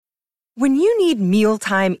When you need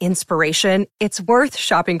mealtime inspiration, it's worth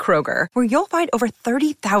shopping Kroger, where you'll find over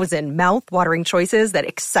 30,000 mouth-watering choices that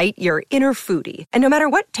excite your inner foodie. And no matter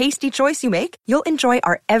what tasty choice you make, you'll enjoy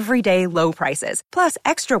our everyday low prices, plus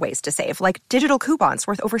extra ways to save, like digital coupons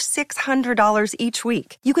worth over $600 each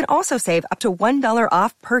week. You can also save up to $1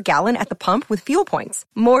 off per gallon at the pump with fuel points.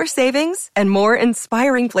 More savings and more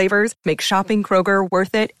inspiring flavors make shopping Kroger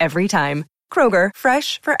worth it every time. Kroger,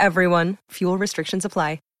 fresh for everyone. Fuel restrictions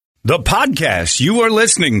apply. The podcast you are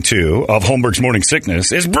listening to of Holmberg's Morning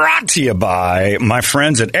Sickness is brought to you by my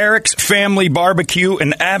friends at Eric's Family Barbecue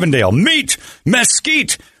in Avondale. Meet,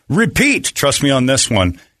 mesquite, repeat. Trust me on this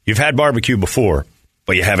one. You've had barbecue before,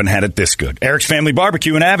 but you haven't had it this good. Eric's Family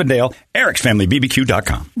Barbecue in Avondale,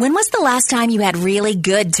 ericsfamilybbq.com. When was the last time you had really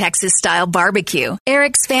good Texas-style barbecue?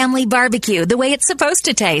 Eric's Family Barbecue, the way it's supposed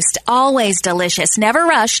to taste. Always delicious, never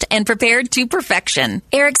rushed, and prepared to perfection.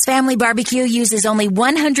 Eric's Family Barbecue uses only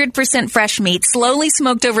 100% fresh meat, slowly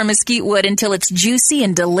smoked over mesquite wood until it's juicy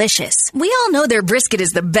and delicious. We all know their brisket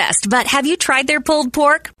is the best, but have you tried their pulled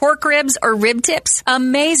pork ribs, or rib tips?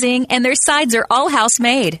 Amazing, and their sides are all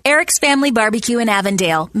house-made. Eric's Family Barbecue in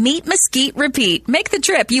Avondale. Meat, mesquite, repeat. Make the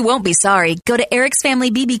trip. You won't be sorry. Go to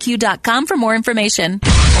ericsfamilybbq.com for more information.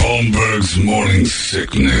 Holmberg's Morning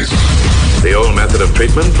Sickness. The old method of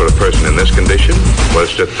treatment for a person in this condition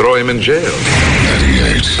was to throw him in jail.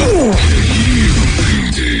 98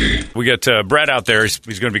 KUPD. We got Brett out there. He's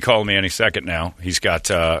going to be calling me any second now. He's got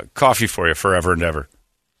coffee for you forever and ever,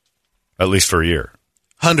 at least for a year.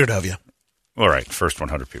 100 of you. All right, first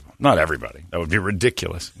 100 people. Not everybody. That would be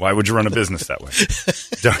ridiculous. Why would you run a business that way?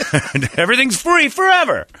 Everything's free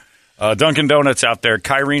forever. Dunkin' Donuts out there.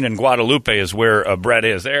 Kyrene and Guadalupe is where Brett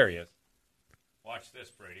is. There he is. Watch this,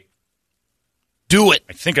 Brady. Do it.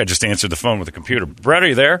 I think I just answered the phone with a computer. Brett, are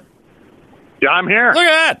you there? Yeah, I'm here. Look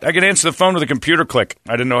at that. I can answer the phone with a computer click.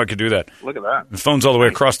 I didn't know I could do that. Look at that. The phone's all the way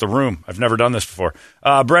across the room. I've never done this before.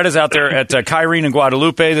 Brett is out there at Kyrene and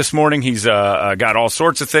Guadalupe this morning. He's got all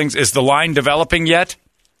sorts of things. Is the line developing yet?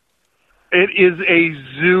 It is a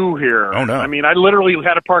zoo here. Oh, no. I mean, I literally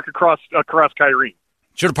had to park across Kyrene.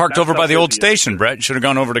 Should have parked over by the old station, Brett. Should have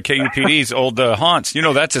gone over to KUPD's old haunts. You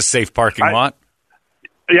know that's a safe parking lot.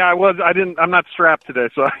 Yeah, I was. I'm not strapped today,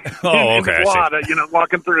 so okay.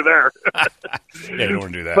 Walking through there. Yeah, you don't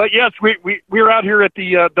want to do that. But yes, we're out here at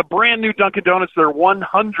the brand new Dunkin' Donuts, their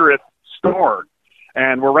 100th store,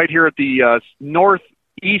 and we're right here at the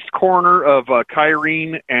northeast corner of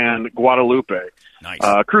Kyrene and Guadalupe. Nice.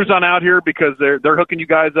 Cruise on out here because they're hooking you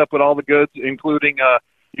guys up with all the goods, including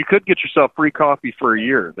you could get yourself free coffee for a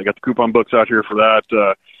year. They got the coupon books out here for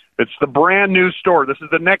that. It's the brand new store. This is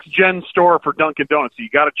the next gen store for Dunkin' Donuts. So you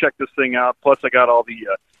got to check this thing out. Plus, I got all the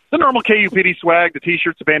normal KUPD swag, the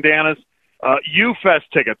T-shirts, the bandanas, U-Fest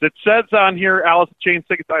tickets. It says on here, Alice in Chains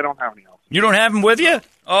tickets. I don't have any else. You don't have them with you?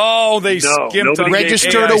 Oh, they skimped on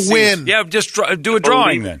register to win. Yeah, just do a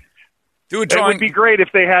drawing then. Do a drawing. It would be great if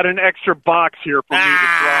they had an extra box here for me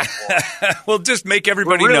to draw. Well, just make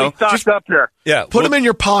everybody We're really know. Stocked up here. Yeah, Put them in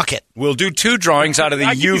your pocket. We'll do two drawings out of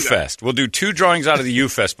the U-Fest. We'll do two drawings out of the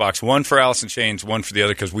U-Fest box, one for Alice in Chains, one for the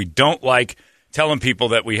other, because we don't like telling people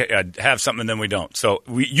that we have something and then we don't. So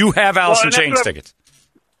you have Alice in Chains tickets.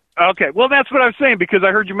 Okay, well, that's what I was saying, because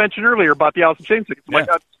I heard you mention earlier about the Alice in Chains tickets. I'm like,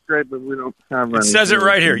 that's great, but we don't have any. It says it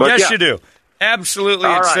right here. But yes, you do. Absolutely,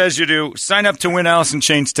 it says you do. Sign up to win Alice in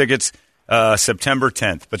Chains tickets September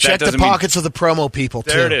 10th. But check the pockets of the promo people,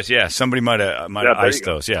 too. There it is, yeah. Somebody might have iced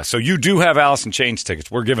those. Yeah, so you do have Alice in Chains tickets.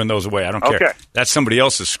 We're giving those away. I don't care. That's somebody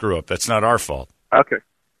else's screw-up. That's not our fault. Okay.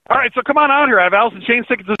 All right, so come on out here. I have Alice in Chains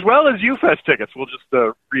tickets as well as U-Fest tickets. We'll just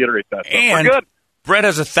reiterate that. So and we're good. Brett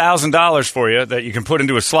has $1,000 for you that you can put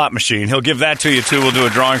into a slot machine. He'll give that to you, too. We'll do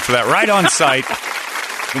a drawing for that right on site.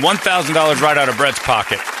 $1,000 right out of Brett's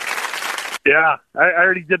pocket. Yeah, I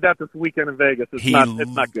already did that this weekend in Vegas. It's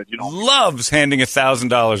not good. You know, loves handing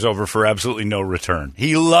 $1,000 over for absolutely no return.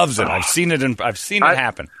 He loves it. I've seen it. I've seen it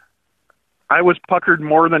happen. I was puckered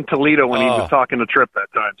more than Toledo when he was talking to Tripp that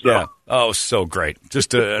time. So. Yeah. Oh, so great.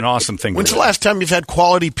 Just an awesome thing. When's the last time you've had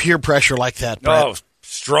quality peer pressure like that, Brett? Oh,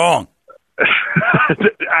 strong.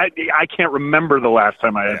 I can't remember the last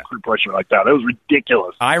time I had peer pressure like that. It was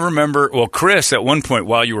ridiculous. I remember. Well, Chris at one point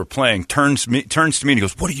while you were playing turns to me and he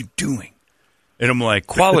goes, "What are you doing?" And I'm like,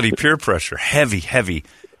 quality peer pressure, heavy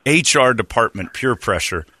HR department peer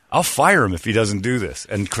pressure. I'll fire him if he doesn't do this.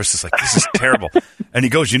 And Chris is like, this is terrible. And he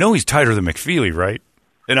goes, he's tighter than McFeely, right?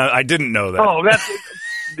 And I didn't know that.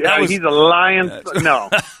 Oh, he's a lion. No.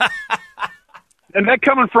 And that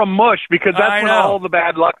coming from Mush, because that's when all the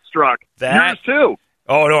bad luck struck. Yours too.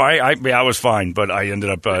 Oh no, I was fine, but I ended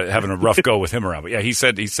up having a rough go with him around. But yeah, he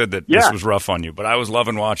said that this was rough on you, but I was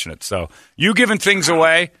loving watching it. So you giving things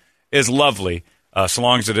away is lovely, so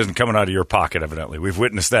long as it isn't coming out of your pocket. Evidently, we've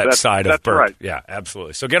witnessed that side of Bert. Right. Yeah,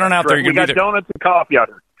 absolutely. So get on out there. Right. We got donuts and coffee out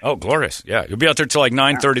here. Oh, glorious! Yeah, you'll be out there till like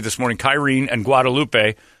 9:30 this morning. Kyrene and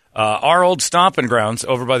Guadalupe, our old stomping grounds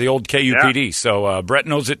over by the old KUPD. Yeah. So Brett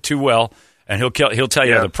knows it too well. And he'll tell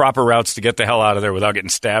you the proper routes to get the hell out of there without getting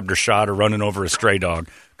stabbed or shot or running over a stray dog,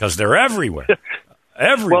 because they're everywhere.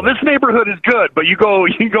 Everywhere. Well, this neighborhood is good, but you go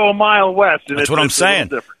a mile west, and that's what I'm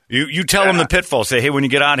saying. You tell them the pitfall. Say, hey, when you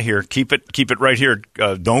get out of here, keep it right here.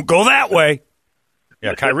 Don't go that way.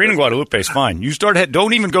 Yeah, Kyrene and Guadalupe is fine. You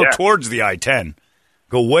don't even go towards the I-10.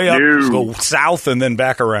 Go way up, go south, and then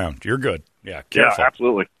back around. You're good. Yeah, careful. Yeah,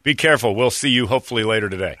 absolutely. Be careful. We'll see you hopefully later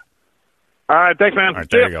today. All right, thanks, man. All right,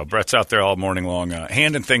 there you go. Brett's out there all morning long,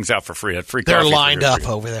 handing things out for free. They're lined up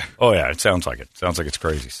over there. Oh, yeah, it sounds like it. Sounds like it's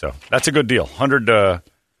crazy. So that's a good deal. 100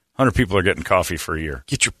 people are getting coffee for a year.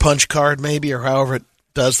 Get your punch card, maybe, or however it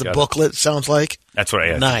does the booklet, sounds like. That's what I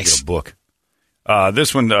had. Nice. A book.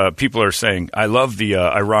 This one, people are saying, I love the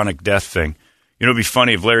ironic death thing. You know, it would be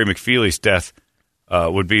funny if Larry McFeely's death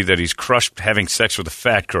would be that he's crushed having sex with a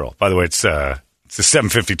fat girl. By the way, it's a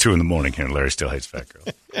 7:52 in the morning here, and Larry still hates fat girls.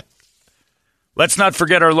 Let's not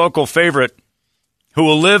forget our local favorite, who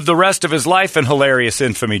will live the rest of his life in hilarious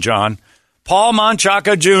infamy, John. Paul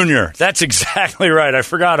Menchaca Jr. That's exactly right. I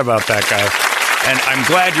forgot about that guy. And I'm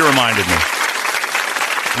glad you reminded me.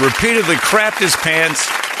 Repeatedly crapped his pants,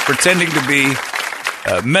 pretending to be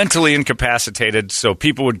mentally incapacitated so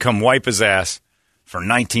people would come wipe his ass for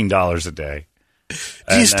 $19 a day.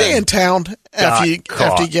 Do you stay in town after you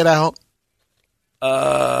get out?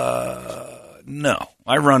 No.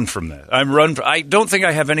 I run from that. I don't think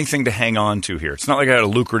I have anything to hang on to here. It's not like I had a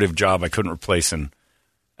lucrative job I couldn't replace in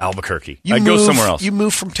Albuquerque. I'd go somewhere else. You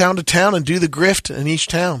move from town to town and do the grift in each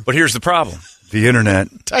town. But here's the problem. The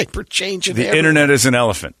internet. Diaper changing. The internet is an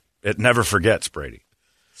elephant. It never forgets, Brady.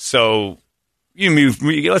 So you move.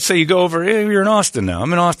 Let's say you go over. Hey, you're in Austin now.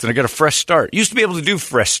 I'm in Austin. I got a fresh start. You used to be able to do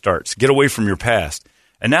fresh starts. Get away from your past.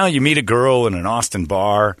 And now you meet a girl in an Austin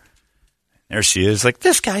bar. There she is. Like,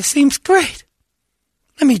 this guy seems great.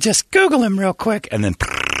 Let me just Google him real quick. And then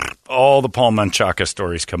all the Paul Menchaca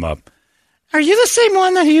stories come up. Are you the same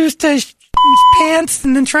one that used to his pants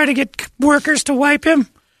and then try to get workers to wipe him?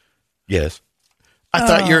 Yes. I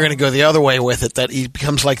thought you were going to go the other way with it, that he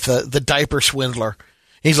becomes like the diaper swindler.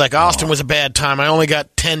 He's like, Austin was a bad time. I only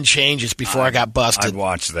got 10 changes before I got busted. I'd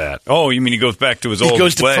watch that. Oh, you mean he goes back to his old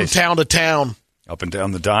ways? He goes from town to town. Up and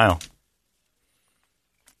down the dial.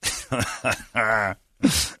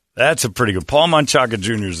 That's a pretty good. Paul Menchaca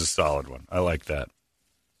Jr. is a solid one. I like that.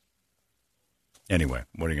 Anyway,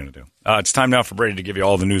 what are you going to do? It's time now for Brady to give you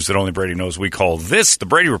all the news that only Brady knows. We call this the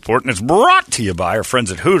Brady Report, and it's brought to you by our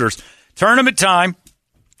friends at Hooters. Tournament time.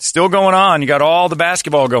 Still going on. You got all the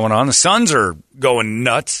basketball going on. The Suns are going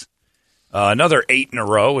nuts. Another 8 in a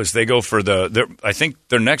row as they go for I think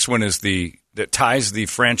their next one is that ties the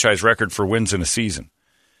franchise record for wins in a season.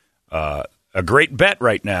 A great bet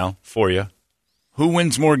right now for you. Who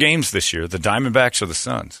wins more games this year, the Diamondbacks or the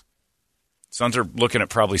Suns? Suns are looking at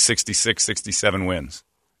probably 66, 67 wins.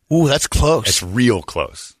 Ooh, that's close. It's real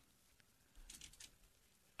close.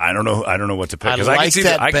 I don't know what to pick. I like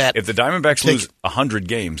that bet. If the Diamondbacks lose 100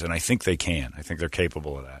 games, and I think they can. I think they're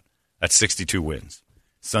capable of that. That's 62 wins.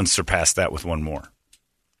 Suns surpassed that with one more.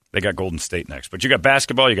 They got Golden State next. But you got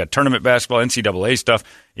basketball, you got tournament basketball, NCAA stuff.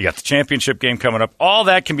 You got the championship game coming up. All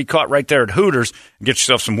that can be caught right there at Hooters. And get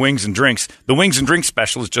yourself some wings and drinks. The wings and drinks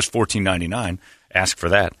special is just $14.99. Ask for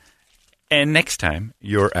that. And next time,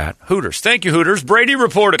 you're at Hooters. Thank you, Hooters. Brady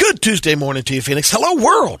reported. Good Tuesday morning to you, Phoenix. Hello,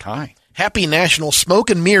 world. Hi. Happy National Smoke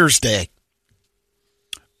and Mirrors Day.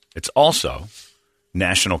 It's also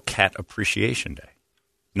National Cat Appreciation Day.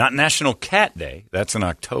 Not National Cat Day. That's in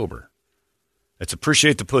October. It's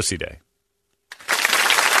Appreciate the Pussy Day.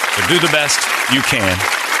 So do the best you can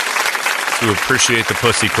to appreciate the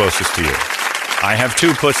pussy closest to you. I have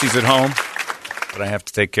 2 pussies at home that I have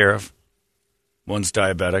to take care of. One's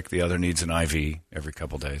diabetic. The other needs an IV every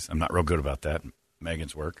couple days. I'm not real good about that.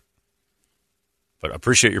 Megan's work. But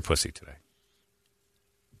appreciate your pussy today.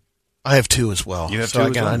 I have 2 as well. You have so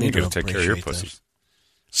 2 again, as well? I need to to take care of your pussies.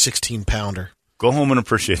 16-pounder. Go home and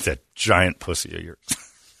appreciate that giant pussy of yours.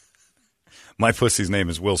 My pussy's name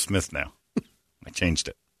is Will Smith now. I changed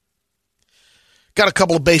it. Got a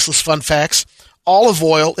couple of baseless fun facts. Olive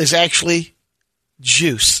oil is actually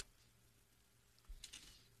juice.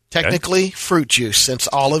 Technically, fruit juice, since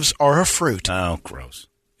olives are a fruit. Oh, gross.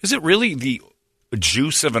 Is it really the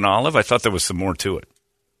juice of an olive? I thought there was some more to it.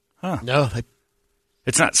 Huh. No,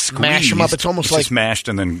 It's not squeezed. Mash them up. It's almost like just mashed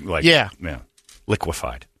and then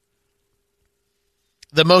liquefied.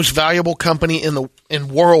 The most valuable company in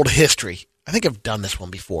world history. I think I've done this one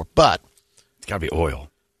before, but it's got to be oil.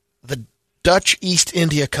 The Dutch East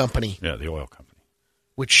India Company. Yeah, the oil company.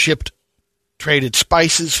 Which traded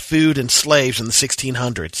spices, food, and slaves in the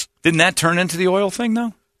 1600s. Didn't that turn into the oil thing,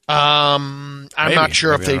 though? I'm not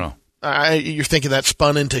sure if they... you're thinking that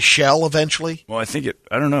spun into Shell eventually? Well, I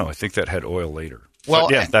don't know. I think that had oil later. Well,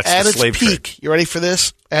 so, yeah, that's at the slave its peak, trade. you ready for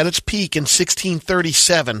this? At its peak in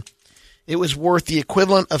 1637, it was worth the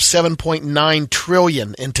equivalent of $7.9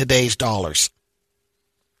 trillion in today's dollars.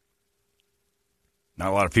 Not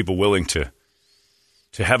a lot of people willing to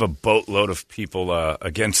have a boatload of people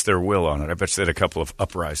against their will on it. I bet you they had a couple of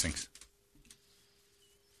uprisings.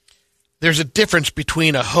 There's a difference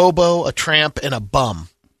between a hobo, a tramp, and a bum.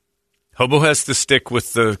 Hobo has to stick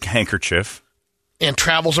with the handkerchief. And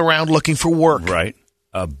travels around looking for work. Right.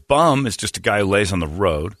 A bum is just a guy who lays on the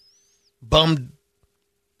road. Bum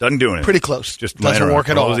doesn't do anything. Pretty close. Just doesn't work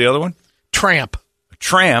at all. What was the other one? Tramp. A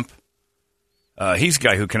tramp. He's a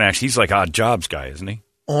guy who can actually, he's like odd jobs guy, isn't he?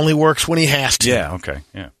 Only works when he has to. Yeah, okay.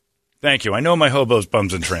 Yeah. Thank you. I know my hobos,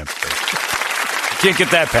 bums, and tramps. Can't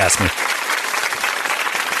get that past me.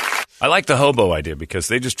 I like the hobo idea because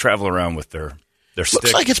they just travel around with their stick.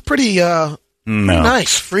 Looks like it's pretty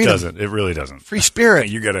nice. Freedom. It really doesn't. Free spirit.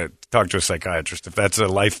 You got to talk to a psychiatrist if that's a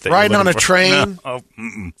life thing. Riding on a train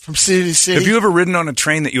from city to city. Have you ever ridden on a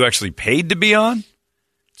train that you actually paid to be on?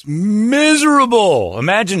 It's miserable.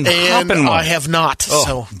 Imagine hopping one. I have not. Oh,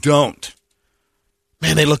 so don't.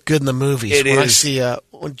 Man, they look good in the movies. I see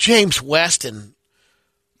when James West back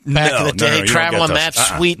in the day traveling on that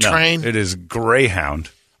sweet train. It is Greyhound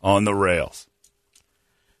on the rails.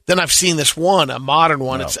 Then I've seen this one, a modern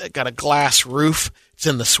one. No. It's got a glass roof. It's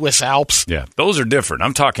in the Swiss Alps. Yeah, those are different.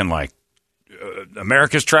 I'm talking like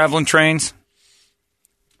America's traveling trains.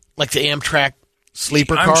 Like the Amtrak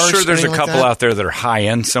sleeper cars? I'm sure there's a couple out there that are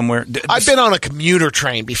high-end somewhere. I've been on a commuter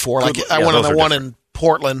train before. I went on the one in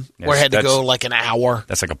Portland where I had to go like an hour.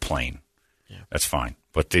 That's like a plane. Yeah. That's fine.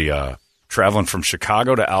 But the traveling from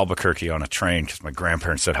Chicago to Albuquerque on a train, because my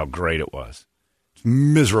grandparents said how great it was. It's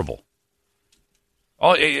miserable.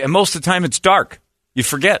 And most of the time it's dark. You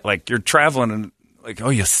forget, like you're traveling and like, oh,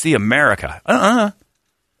 you see America.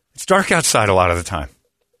 It's dark outside a lot of the time.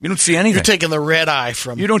 You don't see anything. You're taking the red eye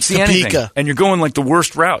from You don't see Topeka. anything. And you're going like the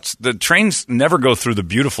worst routes. The trains never go through the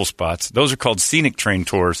beautiful spots. Those are called scenic train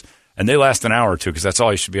tours, and they last an hour or two because that's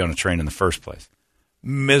all you should be on a train in the first place.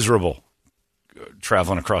 Miserable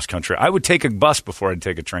traveling across country. I would take a bus before I'd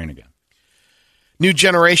take a train again. New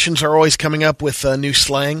generations are always coming up with new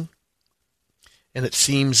slang. And it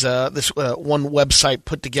seems this one website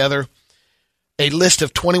put together a list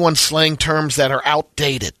of 21 slang terms that are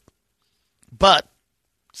outdated, but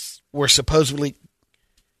were supposedly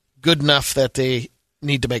good enough that they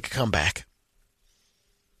need to make a comeback.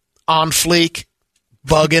 On fleek,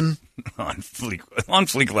 bugging. On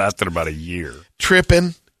fleek lasted about a year.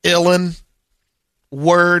 Tripping, illin',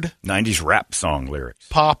 word. 90s rap song lyrics.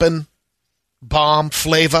 Poppin', bomb,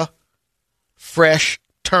 flava, fresh,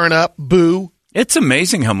 turn up, boo. It's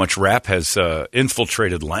amazing how much rap has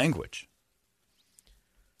infiltrated language.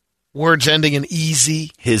 Words ending in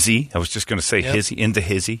easy. Hizzy. I was just going to say hizzy, into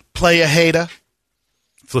hizzy. Play a hater.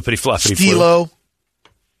 Flippity floppity Stilo.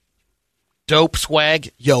 Dope,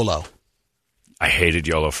 swag, YOLO. I hated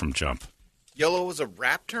YOLO from Jump. YOLO was a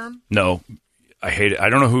rap term? No. I hate it. I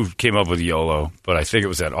don't know who came up with YOLO, but I think it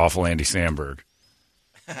was that awful Andy Samberg.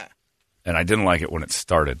 And I didn't like it when it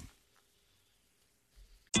started.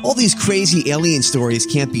 All these crazy alien stories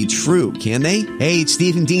can't be true, can they? Hey, it's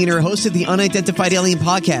Stephen Diener, host of the Unidentified Alien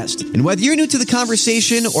Podcast. And whether you're new to the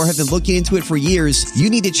conversation or have been looking into it for years, you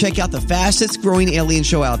need to check out the fastest growing alien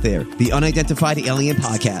show out there, the Unidentified Alien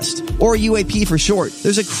Podcast, or UAP for short.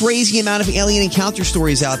 There's a crazy amount of alien encounter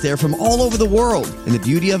stories out there from all over the world. And the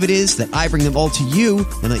beauty of it is that I bring them all to you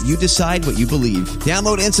and let you decide what you believe.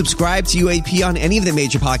 Download and subscribe to UAP on any of the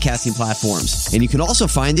major podcasting platforms. And you can also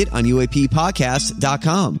find it on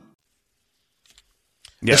UAPpodcast.com.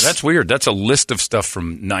 Yeah, that's weird. That's a list of stuff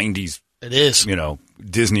from 90s. It is.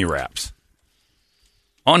 Disney raps.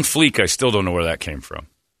 On fleek, I still don't know where that came from.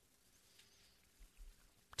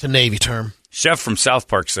 It's a Navy term. Chef from South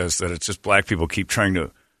Park says that it's just black people keep trying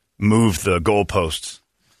to move the goalposts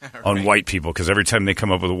on white people because every time they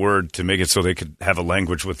come up with a word to make it so they could have a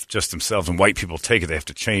language with just themselves and white people take it, they have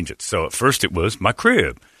to change it. So at first it was my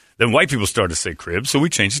crib. Then white people started to say crib, so we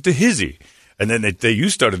changed it to hizzy. And then you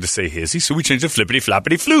started to say hizzy, so we changed it to flippity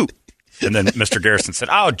floppity flu. And then Mr. Garrison said,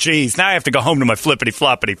 oh, geez, now I have to go home to my flippity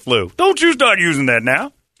floppity flu. Don't you start using that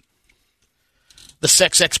now. The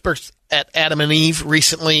sex experts at Adam and Eve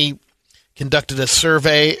recently conducted a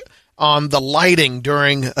survey on the lighting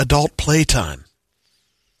during adult playtime.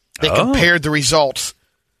 They compared the results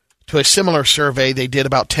to a similar survey they did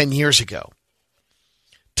about 10 years ago.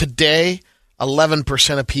 Today,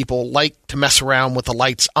 11% of people like to mess around with the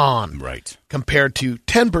lights on. Right. Compared to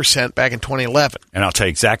 10% back in 2011. And I'll tell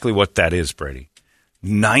you exactly what that is, Brady.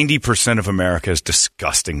 90% of America is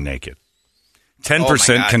disgusting naked.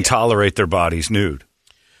 10% can tolerate their bodies nude.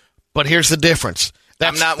 But here's the difference.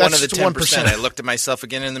 I'm not one of the 10%. I looked at myself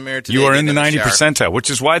again in the mirror today. You are in the 90 percentile, which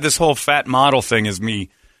is why this whole fat model thing is me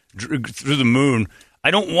through the moon. I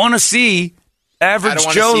don't want to see average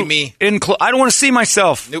Joe. See me. I don't want to see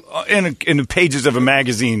myself in the pages of a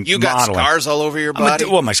magazine. You got modeling. Scars all over your body?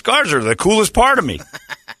 Well, my scars are the coolest part of me.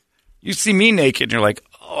 You see me naked, and you're like,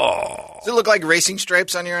 oh. Does it look like racing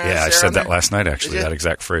stripes on your eyes? Yeah, I said that last night, actually, that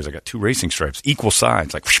exact phrase. I got 2 racing stripes, equal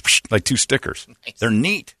size, like 2 stickers. Nice. They're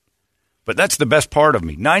neat. But that's the best part of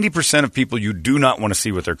me. 90% of people you do not want to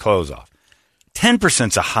see with their clothes off. 10%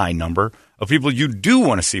 is a high number of people you do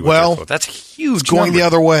want to see with their clothes. That's a huge It's going number. the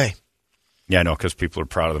other way. Yeah, I know, because people are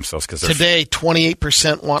proud of themselves. Today,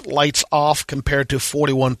 28% want lights off compared to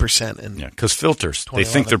 41%. Yeah, because filters. They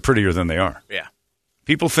think they're prettier than they are. Yeah.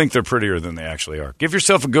 People think they're prettier than they actually are. Give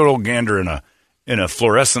yourself a good old gander in a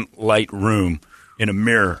fluorescent light room in a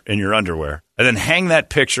mirror in your underwear, and then hang that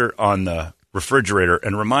picture on the refrigerator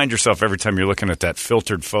and remind yourself every time you're looking at that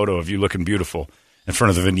filtered photo of you looking beautiful in front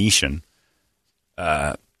of the Venetian,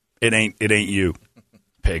 it ain't you,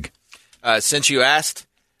 pig. Since you asked,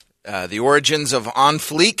 the origins of On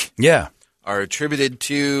Fleek are attributed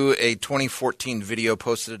to a 2014 video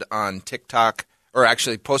posted on TikTok, or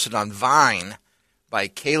actually posted on Vine, by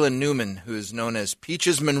Kayla Newman, who is known as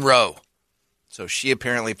Peaches Monroe. So she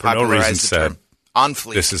apparently popularized the term On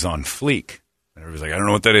Fleek. This is on fleek. And everybody's like, I don't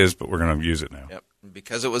know what that is, but we're going to use it now. Yep.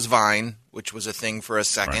 Because it was Vine, which was a thing for a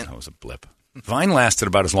second. Right, that was a blip. Vine lasted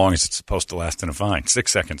about as long as it's supposed to last in a Vine. 6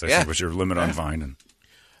 seconds, I think, was your limit on Vine. And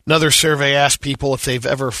another survey asked people if they've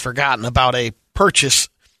ever forgotten about a purchase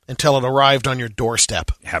until it arrived on your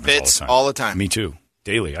doorstep. It happens all the time. Me too.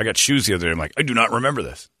 Daily. I got shoes the other day. I'm like, I do not remember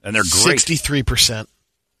this. And they're great. 63%.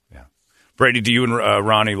 Yeah. Brady, do you and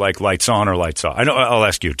Ronnie like lights on or lights off? I'll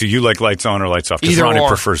ask you. Do you like lights on or lights off? Because Ronnie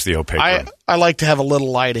prefers the opaque room. I like to have a little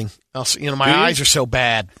lighting. Also, my eyes are so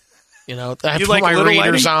bad. I have to put my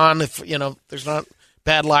readers on if there's not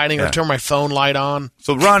bad lighting, or turn my phone light on.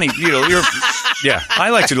 So Ronnie, you're I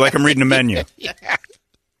like to like I'm reading a menu.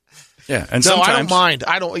 Yeah. And sometimes I don't mind.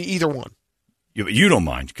 I don't either one. You don't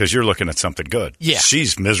mind because you're looking at something good. Yeah.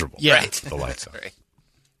 She's miserable. Yeah. Right. The lights on. Right.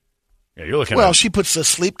 Yeah, you're looking Well, she puts the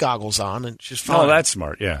sleep goggles on and she's fine. Oh, that's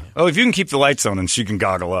smart, yeah. Oh, if you can keep the lights on and she can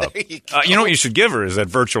goggle up. You know what you should give her is that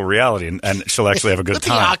virtual reality, and she'll actually have a good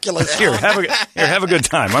time. The Oculus. Here, have a good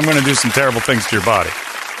time. I'm going to do some terrible things to your body.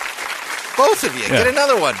 Both of you. Get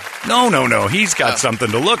another one. No. He's got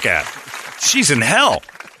something to look at. She's in hell.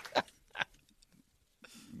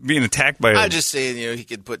 Being attacked by I'm just saying, he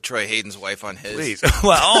could put Troy Hayden's wife on his. Please.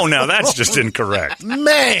 Well, now that's just incorrect.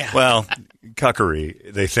 Man. Well,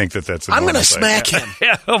 cuckery, they think that's a I'm going to thing. smack him.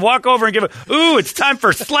 Yeah, walk over and give it. Ooh, it's time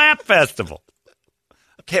for Slap Festival.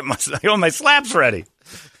 Get my slaps ready.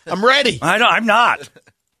 I'm ready. I'm not.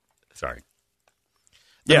 Sorry.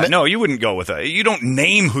 Yeah, no, you wouldn't go with that. You don't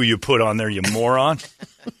name who you put on there, you moron.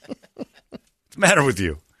 What's the matter with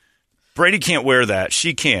you? Brady can't wear that.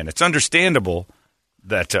 She can. It's understandable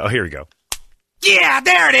that, here we go. Yeah,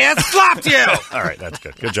 there it is. Flopped you. All right, that's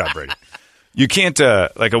good. Good job, Brady. You can't,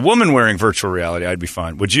 like a woman wearing virtual reality, I'd be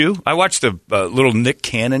fine. Would you? I watched a little Nick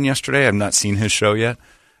Cannon yesterday. I've not seen his show yet.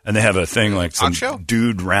 And they have a thing like some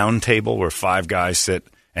dude round table where 5 guys sit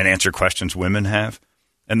and answer questions women have.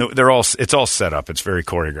 And it's all set up. It's very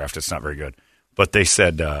choreographed. It's not very good. But they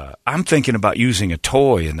said, I'm thinking about using a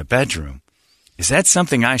toy in the bedroom. Is that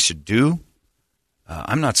something I should do?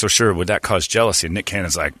 I'm not so sure. Would that cause jealousy? And Nick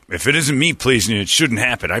Cannon's like, if it isn't me pleasing you, it shouldn't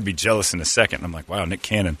happen. I'd be jealous in a second. And I'm like, wow, Nick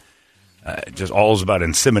Cannon, just all is about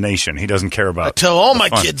insemination. He doesn't care about. I tell all my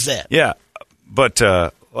kids that. Yeah. But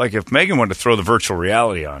like if Megan wanted to throw the virtual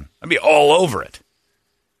reality on, I'd be all over it.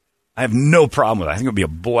 I have no problem with it. I think it would be a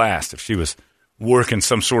blast if she was working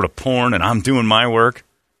some sort of porn and I'm doing my work.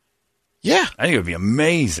 Yeah. I think it would be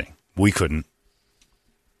amazing. We couldn't.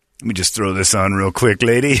 Let me just throw this on real quick,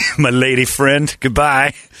 lady. My lady friend. Goodbye.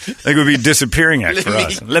 I think it would be a disappearing act for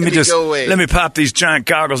us. Let me pop these giant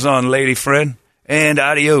goggles on, lady friend. And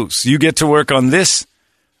adios. You get to work on this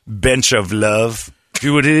bench of love.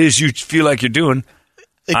 Do what it is you feel like you're doing.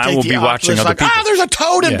 I will be watching other people. There's a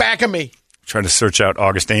toad in back of me. Trying to search out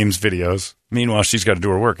August Ames videos. Meanwhile, she's got to do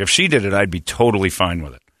her work. If she did it, I'd be totally fine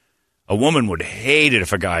with it. A woman would hate it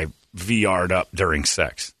if a guy VR'd up during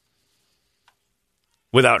sex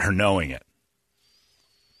without her knowing it.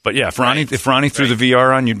 But yeah, if Ronnie threw the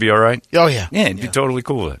VR on, you'd be all right? Oh, yeah. Yeah, you'd be totally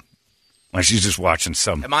cool with it. Like she's just watching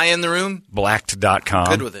some... Am I in the room? Blacked.com.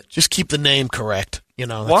 Good with it. Just keep the name correct. That's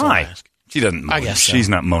Why? She doesn't moan. I guess so. She's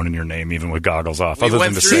not moaning your name even with goggles off. Keep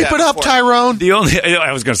it up, Tyrone.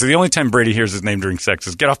 I was going to say, the only time Brady hears his name during sex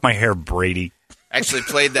is, get off my hair, Brady. Actually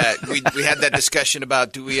played that. We had that discussion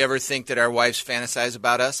about, do we ever think that our wives fantasize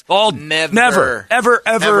about us? Never. Ever.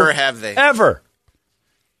 Never have they. Ever.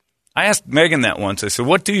 I asked Megan that once. I said,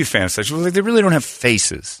 what do you fantasize? She was like, they really don't have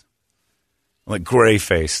faces. Like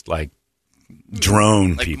gray-faced, like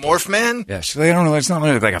drone like people. Morph Man? Yeah, she's like, I don't know. It's not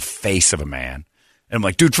really like a face of a man. And I'm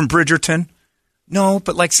like, dude from Bridgerton? No,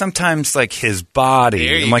 but like sometimes like his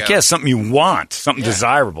body. I'm like, yeah, something you want, something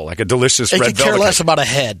desirable, like a delicious red velvet. They could care less about a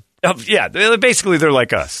head. Yeah, basically they're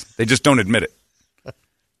like us. They just don't admit it.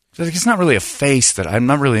 So like, it's not really a face that I'm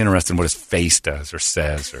not really interested in what his face does or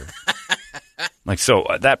says or like. So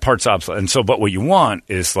that part's obsolete. And so, but what you want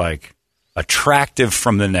is like attractive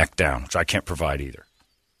from the neck down, which I can't provide either.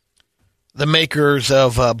 The makers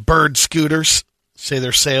of Bird scooters say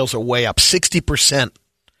their sales are way up 60%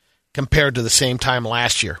 compared to the same time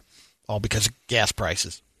last year, all because of gas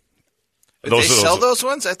prices. Did they sell those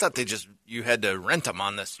ones? I thought you had to rent them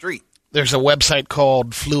on the street. There's a website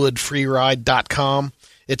called fluidfreeride.com.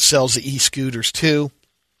 It sells the e-scooters too.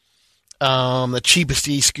 The cheapest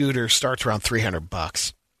e-scooter starts around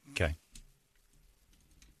 $300. Okay.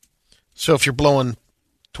 So if you're blowing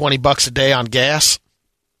 $20 a day on gas,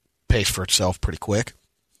 pays for itself pretty quick.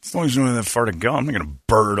 As long as you don't have that far to go, I'm not going to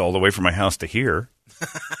bird all the way from my house to here.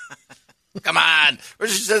 Come on.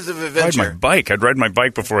 Where's your sense of adventure? Ride my bike. I'd ride my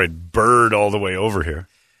bike before I'd bird all the way over here.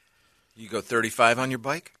 You go 35 on your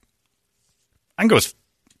bike? I can go as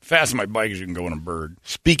fast on my bike as you can go on a bird.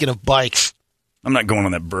 Speaking of bikes. I'm not going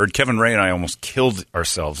on that bird. Kevin Ray and I almost killed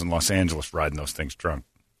ourselves in Los Angeles riding those things drunk.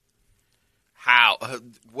 How?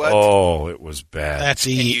 What? Oh, it was bad. That's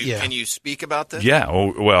Can you speak about this? Yeah.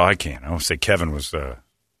 Oh, well, I can. I'll say Kevin was...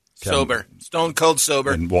 sober. Stone cold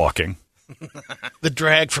sober. And walking. The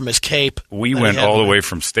drag from his cape. We went all the way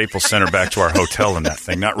from Staples Center back to our hotel in that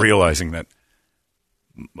thing, not realizing that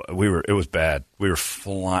it was bad. We were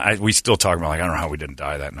flying. We still talk about, like, I don't know how we didn't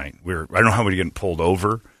die that night. I don't know how we didn't pulled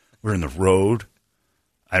over. We were in the road.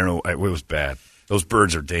 I don't know. It was bad. Those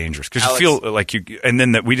birds are dangerous because you feel like and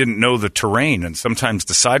then that we didn't know the terrain, and sometimes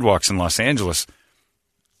the sidewalks in Los Angeles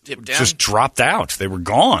just dropped out. They were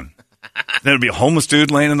gone. Then there'd be a homeless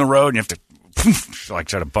dude laying in the road, and you have to like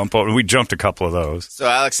try to bump over. We jumped a couple of those. So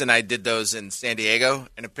Alex and I did those in San Diego,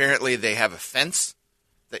 and apparently they have a fence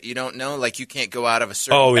that you don't know. Like you can't go out of a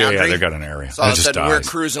certain boundary. Oh, yeah, they got an area. So all of a sudden we're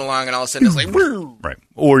cruising along, and all of a sudden it's like, woo! Right.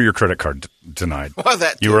 Or your credit card denied. Well,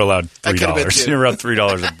 that you were allowed $3. You were allowed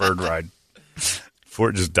 $3 a bird ride before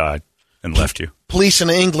it just died and left you. Police in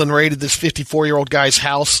England raided this 54-year-old guy's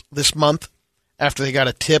house this month after they got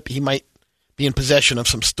a tip he might be in possession of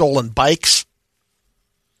some stolen bikes.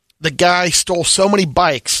 The guy stole so many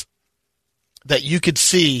bikes that you could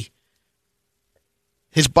see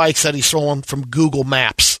his bikes that he stolen from Google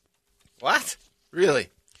Maps. What? Really?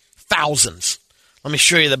 Thousands. Let me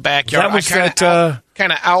show you the backyard. That was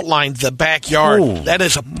kind of outlined the backyard. Oh, that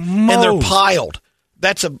is and they're piled.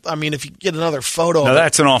 I mean, if you get another photo. Now,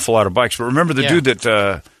 that's an awful lot of bikes. But remember the dude that,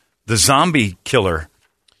 the zombie killer,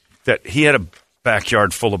 that he had a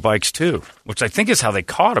backyard full of bikes too, which I think is how they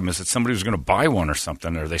caught him, is that somebody was going to buy one or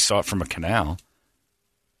something, or they saw it from a canal.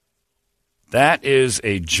 That is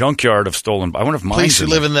a junkyard of stolen bikes. I wonder if police who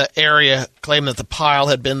live in the area claim that the pile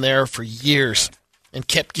had been there for years and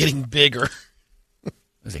kept getting bigger.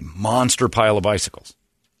 There's a monster pile of bicycles.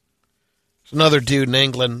 There's another dude in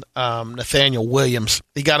England, Nathaniel Williams.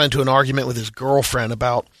 He got into an argument with his girlfriend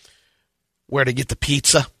about where to get the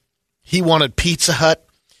pizza. He wanted Pizza Hut.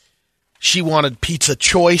 She wanted Pizza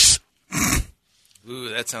Choice. Ooh,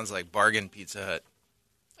 that sounds like bargain Pizza Hut.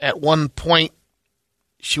 At one point,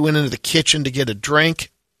 she went into the kitchen to get a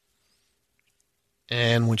drink.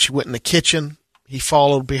 And when she went in the kitchen, he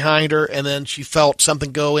followed behind her, and then she felt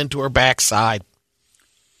something go into her backside.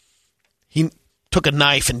 He took a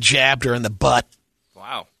knife and jabbed her in the butt.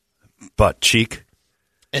 Wow. Butt cheek?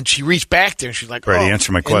 And she reached back there, and she's like, Brady,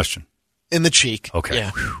 answer my question. In the cheek. Okay.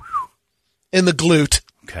 Yeah. In the glute.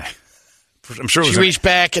 Okay. I'm sure she reached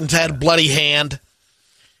back and had a bloody hand.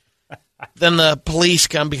 Then the police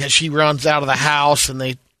come because she runs out of the house, and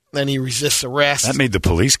then he resists arrest. That made the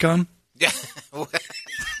police come? Yeah.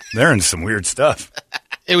 They're into some weird stuff.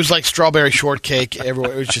 It was like strawberry shortcake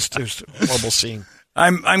everywhere. It was a horrible scene.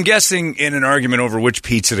 I'm guessing in an argument over which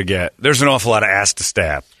pizza to get, there's an awful lot of ass to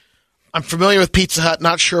stab. I'm familiar with Pizza Hut,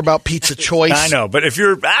 not sure about Pizza Choice. I know, but if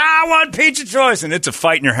you're, I want Pizza Choice, and it's a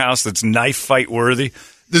fight in your house that's knife fight worthy,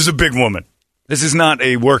 this is a big woman. This is not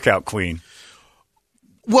a workout queen.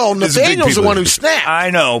 Well, Nathaniel's the one who snapped. I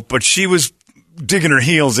know, but she was digging her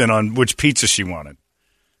heels in on which pizza she wanted.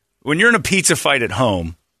 When you're in a pizza fight at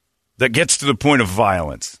home that gets to the point of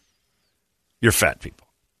violence, you're fat people.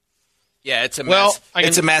 Yeah, it's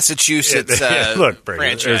a Massachusetts look, Brady,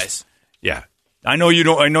 franchise. Yeah. I know you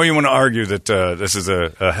don't. I know you want to argue that this is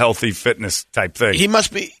a healthy fitness type thing. He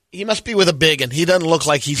must be with a big, and he doesn't look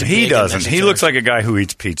like he's a big. He doesn't. He looks like a guy who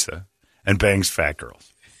eats pizza and bangs fat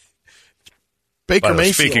girls. Baker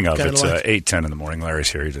Mayfield. Speaking of, it's 8:10 in the morning.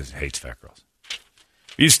 Larry's here. He just hates fat girls.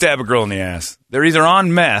 You stab a girl in the ass, they're either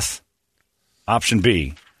on meth, option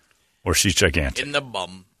B, or she's gigantic. In the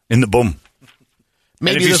bum. In the bum.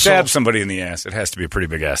 Maybe and if you stab somebody in the ass, it has to be a pretty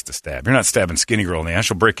big ass to stab. You're not stabbing skinny girl in the ass.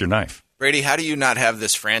 She'll break your knife. Brady, how do you not have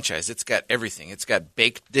this franchise? It's got everything. It's got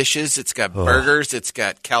baked dishes. It's got burgers. It's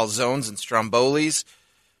got calzones and strombolis,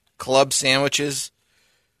 club sandwiches.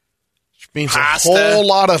 Which means pasta, a whole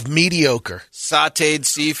lot of mediocre. Sautéed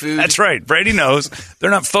seafood. That's right. Brady knows.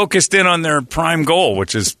 They're not focused in on their prime goal,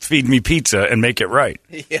 which is feed me pizza and make it right.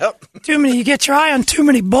 Yep. Too many. You get your eye on too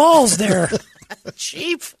many balls there.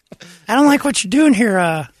 Cheap. I don't like what you're doing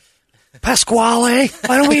here, Pasquale.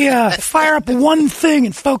 Why don't we fire up one thing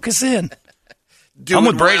and focus in? I'm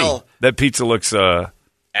with Brady. Well. That pizza looks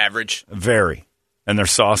average. Very. And their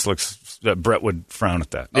sauce looks that Brett would frown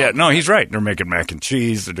at that. Oh, yeah, no, he's right. They're making mac and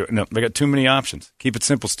cheese. They got too many options. Keep it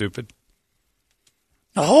simple, stupid.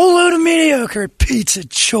 A whole load of mediocre Pizza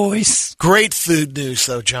Choice. Great food news,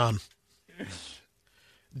 though, John.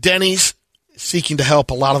 Denny's seeking to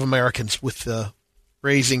help a lot of Americans with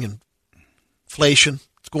raising inflation.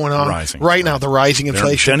 What's going on right now? The rising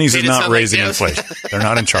inflation. Denny's is not raising inflation. They're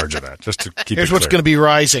not in charge of that. Just to keep Here's it what's going to be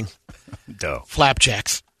rising. Dough.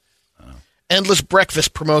 Flapjacks. Endless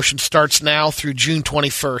breakfast promotion starts now through June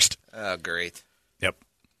 21st. Oh, great. Yep.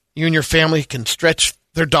 You and your family can stretch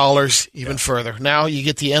their dollars even further. Now you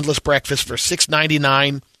get the endless breakfast for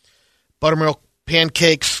 $6.99. Buttermilk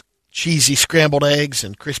pancakes, cheesy scrambled eggs,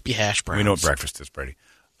 and crispy hash browns. We know what breakfast is, Brady.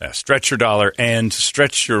 Stretch your dollar and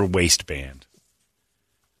stretch your waistband.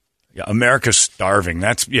 Yeah, America's starving.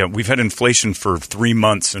 We've had inflation for 3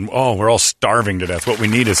 months, and we're all starving to death. What we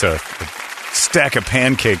need is a stack of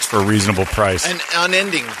pancakes for a reasonable price. An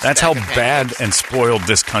unending. That's how bad and spoiled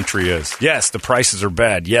this country is. Yes, the prices are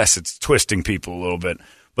bad. Yes, it's twisting people a little bit.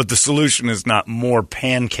 But the solution is not more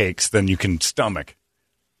pancakes than you can stomach.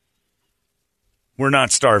 We're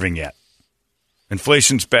not starving yet.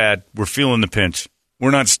 Inflation's bad. We're feeling the pinch.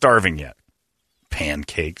 We're not starving yet.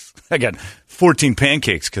 Pancakes. I got 14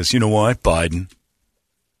 pancakes because you know what? Biden.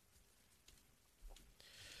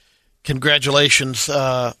 Congratulations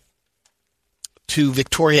to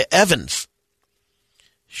Victoria Evans.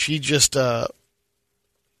 She just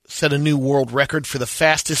set a new world record for the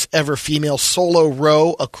fastest ever female solo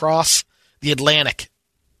row across the Atlantic.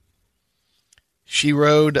 She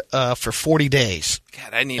rowed for 40 days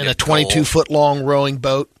in a 22-foot-long rowing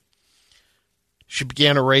boat. She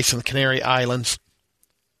began a race in the Canary Islands,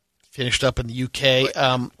 finished up in the UK.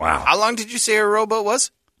 Wow. How long did you say her rowboat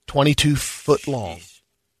was? 22 foot long.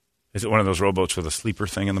 Is it one of those rowboats with a sleeper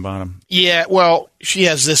thing in the bottom? Yeah, well, she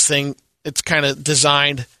has this thing. It's kind of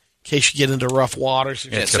designed in case you get into rough waters. So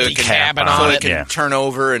it can cabin on it. Can turn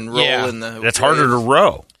over and roll in the That's harder to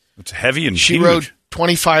row. It's heavy and she huge. Rowed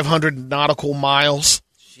 2,500 nautical miles.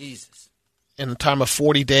 Jesus. In a time of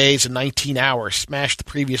 40 days and 19 hours. Smashed the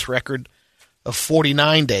previous record of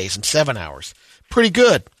 49 days and 7 hours. Pretty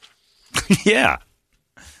good. Yeah.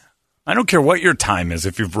 I don't care what your time is.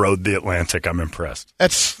 If you've rowed the Atlantic, I'm impressed.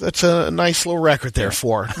 That's a nice little record there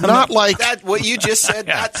for her. Not like that. What you just said.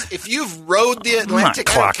 Yeah. That's if you've rowed the Atlantic.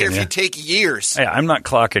 I don't care if you take years. Yeah, I'm not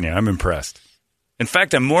clocking you. I'm impressed. In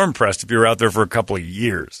fact, I'm more impressed if you were out there for a couple of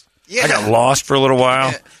years. Yeah. I got lost for a little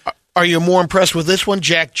while. Are you more impressed with this one?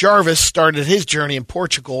 Jack Jarvis started his journey in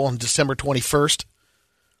Portugal on December 21st,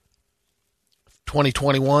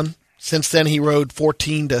 2021. Since then, he rowed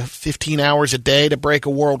 14 to 15 hours a day to break a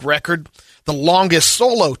world record, the longest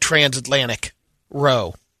solo transatlantic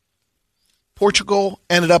row. Portugal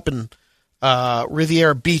ended up in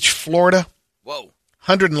Riviera Beach, Florida. Whoa.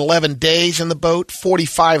 111 days in the boat,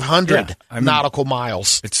 4,500 nautical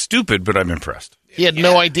miles. It's stupid, but I'm impressed. He had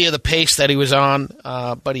no idea the pace that he was on,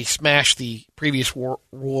 but he smashed the previous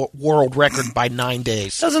world record by 9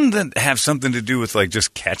 days. Doesn't that have something to do with like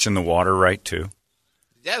just catching the water right, too?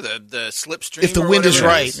 Yeah, the slipstream. If the wind is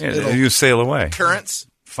right. Yeah, you sail away. Currents.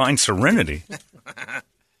 Find serenity. You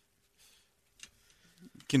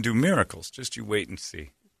can do miracles. Just you wait and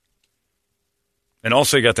see. And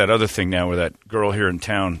also you got that other thing now where that girl here in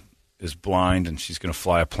town is blind and she's going to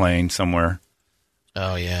fly a plane somewhere.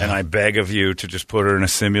 Oh, yeah. And I beg of you to just put her in a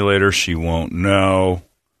simulator. She won't know.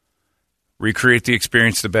 Recreate the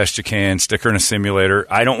experience the best you can. Stick her in a simulator.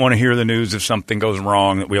 I don't want to hear the news if something goes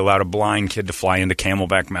wrong that we allowed a blind kid to fly into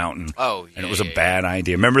Camelback Mountain. Oh, yeah. And it was a bad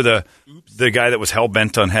idea. Remember the guy that was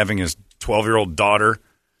hell-bent on having his 12-year-old daughter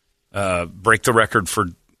break the record for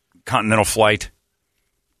continental flight?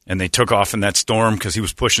 And they took off in that storm because he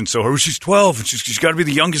was pushing so hard. She's 12, and she's got to be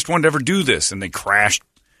the youngest one to ever do this. And they crashed.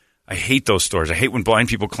 I hate those stories. I hate when blind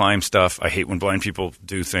people climb stuff. I hate when blind people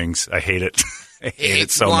do things. I hate it. I hate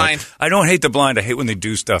it so much. I don't hate the blind. I hate when they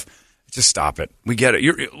do stuff. Just stop it. We get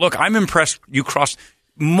it. Look, I'm impressed. You crossed.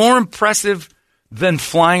 More impressive than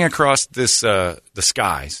flying across this the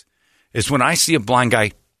skies is when I see a blind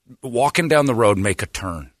guy walking down the road and make a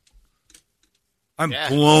turn. I'm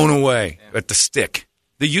blown away at the stick.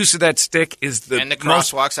 The use of that stick is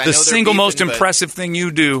the single most impressive thing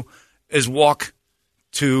you do is walk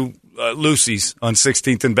to Lucy's on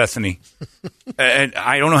 16th and Bethany. And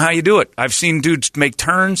I don't know how you do it. I've seen dudes make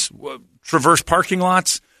turns, traverse parking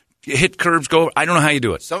lots, hit curbs, go. I don't know how you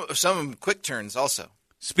do it. Some quick turns also.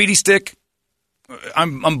 Speedy stick.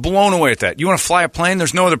 I'm blown away at that. You want to fly a plane?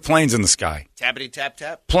 There's no other planes in the sky. Tappity tap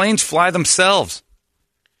tap. Planes fly themselves.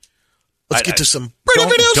 Let's get to some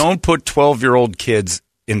Don't put 12-year-old kids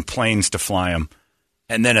in planes to fly them,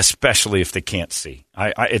 and then especially if they can't see.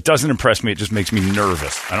 It doesn't impress me. It just makes me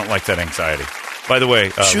nervous. I don't like that anxiety. By the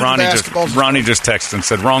way, Ronnie just texted and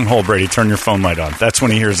said, wrong hole, Brady. Turn your phone light on. That's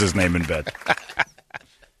when he hears his name in bed.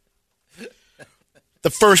 The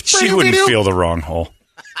first She wouldn't feel the wrong hole.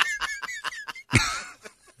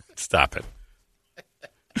 Stop it.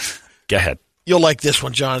 Go ahead. You'll like this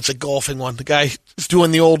one, John. It's a golfing one. The guy is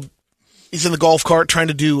doing he's in the golf cart trying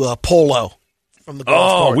to do polo from the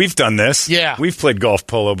golf cart. We've done this. Yeah. We've played golf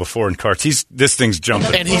polo before in carts. This thing's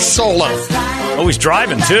jumping. And he's solo. Oh, he's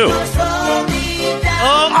driving too.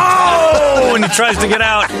 Oh, and he tries to get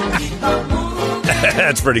out.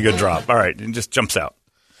 That's a pretty good drop. All right, and just jumps out.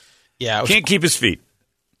 Yeah. Can't keep his feet.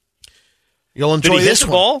 You'll enjoy Did he hit the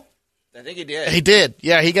ball? I think he did. He did.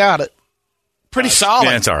 Yeah, he got it. Pretty solid.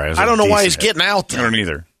 Yeah, it's all right. I don't know why he's getting out there. I don't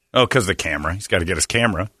either. Oh, because the camera. He's got to get his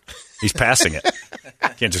camera. He's passing it.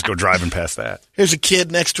 Can't just go driving past that. Here's a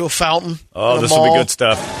kid next to a fountain. Oh, this will be good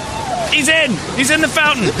stuff. He's in. He's in the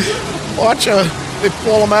fountain. Watch they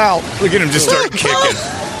pull him out. Look at him just start kicking.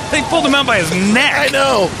 They pulled him out by his neck. I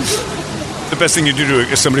know. The best thing you do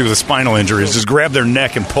to somebody with a spinal injury is just grab their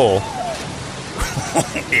neck and pull.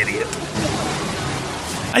 Idiot.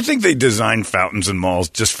 I think they designed fountains in malls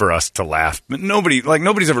just for us to laugh. But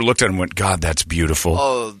nobody's ever looked at them and went, God, that's beautiful.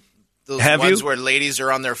 Oh, those ones where ladies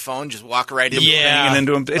are on their phone, just walk right into and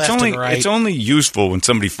into them. It's only useful when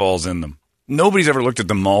somebody falls in them. Nobody's ever looked at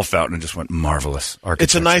the mall fountain and just went, marvelous architecture.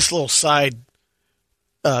 It's a nice little side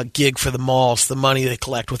gig for the malls, the money they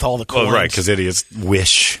collect with all the coins. Oh, right, because idiots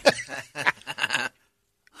wish.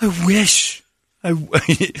 I wish.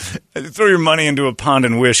 Throw your money into a pond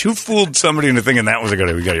and wish. Who fooled somebody into thinking that was a good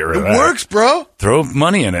idea? We got to get rid of that. It works, bro. Throw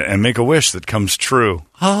money in it and make a wish that comes true.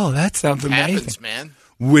 Oh, that sounds amazing. Happens, man.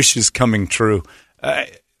 Wish is coming true.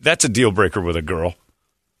 That's a deal breaker with a girl.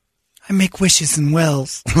 I make wishes in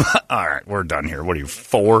wells. All right, we're done here. What are you,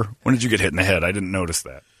 4? When did you get hit in the head? I didn't notice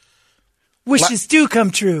that. Wishes do come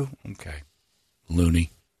true. Okay. Loony.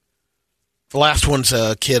 The last one's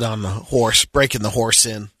a kid on the horse, breaking the horse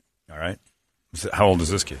in. All right. How old is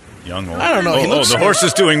this kid? Young, old? I don't know. The horse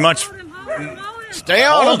is doing much. Stay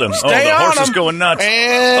on Hold him. Stay the on horse him. is going nuts.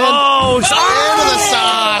 And to the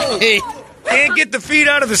side. Can't get the feet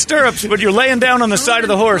out of the stirrups, but you're laying down on the side of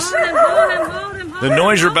the horse. The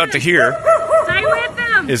noise you're about to hear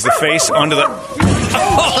is the face onto the...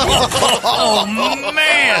 Oh,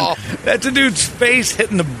 man. That's a dude's face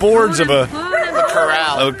hitting the boards of a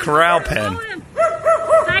corral pen.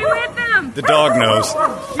 The dog knows.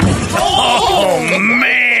 Oh,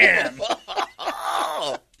 man.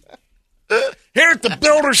 Here at the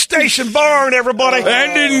Builder Station Barn, everybody.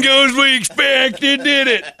 That didn't go as we expected, did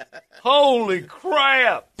it? Holy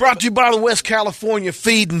crap. Brought to you by the West California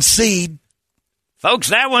Feed and Seed. Folks,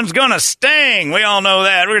 that one's going to sting. We all know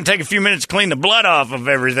that. We're going to take a few minutes to clean the blood off of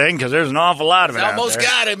everything because there's an awful lot of it out there. Almost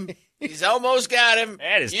got him. He's almost got him.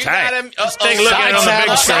 That is you tight. Got him. Let's take a look at it on the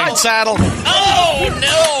big side saddle. Oh,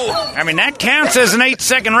 no. I mean, that counts as an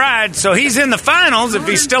 8-second ride, so he's in the finals if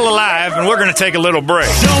he's still alive, and we're going to take a little break.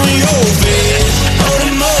 Let's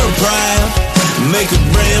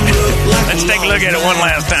take a look at it one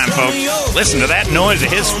last time, folks. Listen to that noise of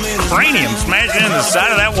his cranium smashing in the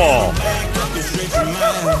side of that wall.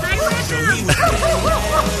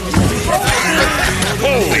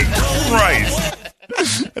 Holy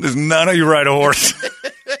Christ. That is not how you ride a horse.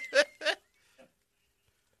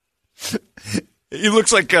 He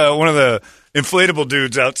looks like one of the inflatable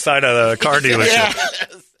dudes outside of the car dealership. Yeah.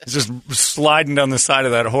 He's just sliding down the side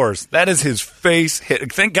of that horse. That is his face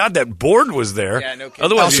hit. Thank God that board was there. Yeah, no kidding.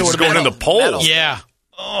 Otherwise, he was going in the pole. Metal. Yeah.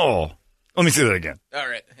 Oh. Let me see that again. All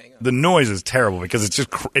right, hang on. The noise is terrible because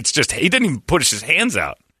it's just he didn't even push his hands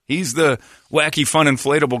out. He's the wacky, fun,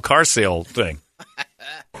 inflatable car sale thing.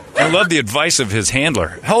 I love the advice of his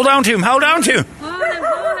handler. Hold on to him. Hold on to him.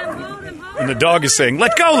 Hold him. And the dog is saying,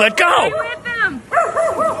 let go, let go. Stay with him.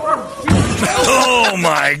 Oh,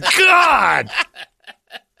 my God.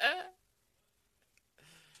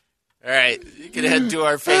 All right, you can head to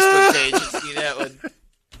our Facebook page and see that one.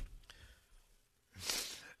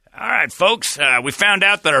 All right, folks, we found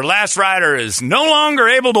out that our last rider is no longer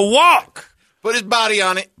able to walk. Put his body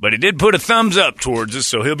on it. But he did put a thumbs up towards us,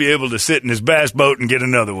 so he'll be able to sit in his bass boat and get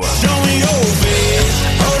another one.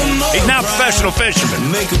 He's now a professional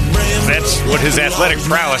fisherman. That's what his athletic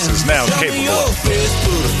prowess is now capable of.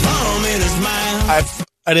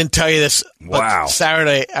 I didn't tell you this. Wow.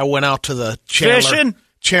 Saturday, I went out to the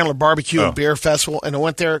Chandler Barbecue and Beer Festival, and I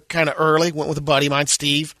went there kind of early. Went with a buddy of mine,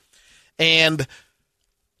 Steve, and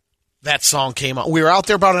that song came on. We were out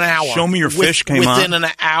there about an hour. Show Me Your Fish came on? Within an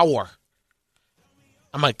hour.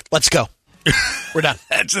 I'm like, let's go. We're done.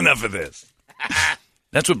 That's enough of this.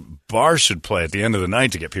 That's what bars should play at the end of the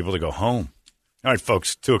night to get people to go home. All right,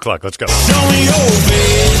 folks, 2 o'clock. Let's go. You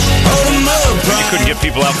couldn't get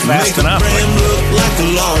people out fast enough.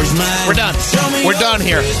 We're done. We're done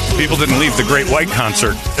here. People didn't leave the Great White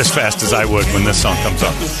concert as fast as I would when this song comes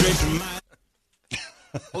on.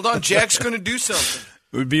 Hold on, Jack's going to do something.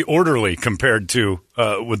 It would be orderly compared to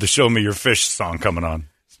with the Show Me Your Fish song coming on.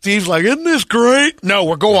 Steve's like, isn't this great? No,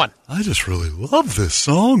 we're going. I just really love this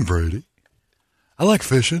song, Brady. I like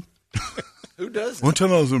fishing. Who does? One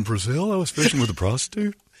time I was in Brazil, I was fishing with a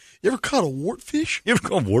prostitute. You ever caught a wartfish? You ever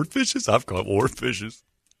caught wartfishes? I've caught wartfishes.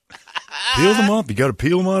 Peel them up. You got to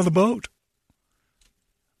peel them out of the boat.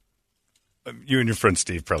 You and your friend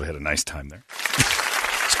Steve probably had a nice time there.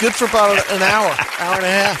 It's good for about an hour and a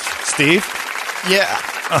half. Steve? Yeah.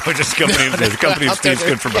 Oh, just the company of Steve's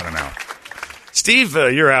good for about an hour. Steve,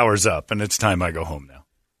 your hour's up, and it's time I go home now.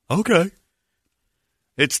 Okay.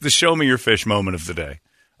 It's the Show Me Your Fish moment of the day.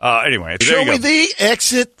 Anyway, Show me the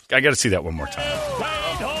exit. I got to see that one more time.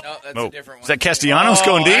 No, that's a different one. Is that Castellanos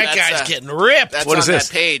going deep? That guy's getting ripped. That's what is on this?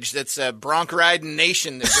 That page. That's Bronc Riding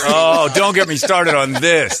Nation. Oh, don't get me started on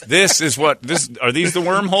this. This is what this. Are these the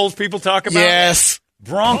wormholes people talk about? Yes.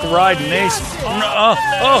 Bronc Riding Nation. Oh,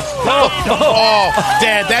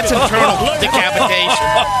 Dad, that's internal decapitation.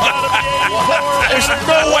 There's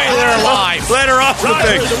no way they're alive. Let her off the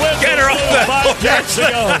thing. Get her off the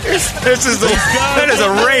That is a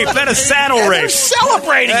rape. That is saddle rape. They're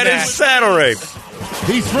celebrating that. That is saddle rape.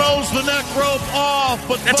 He throws the neck rope off,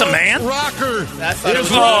 but that's a man? Rocker.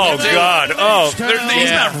 Oh, God. Oh, he's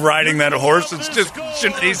not riding that horse. It's just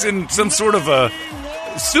he's in some sort of a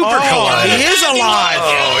super collide. He is alive.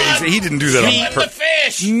 Oh, he didn't do that on purpose.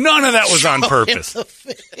 Fish. None of that was on purpose.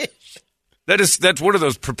 That's one of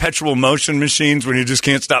those perpetual motion machines when you just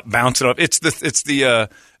can't stop bouncing up. It's the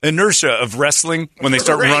inertia of wrestling when they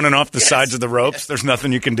start running off the sides of the ropes. There's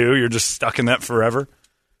nothing you can do. You're just stuck in that forever.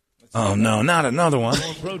 Oh no, not another one!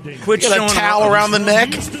 Quit showing a towel around the neck.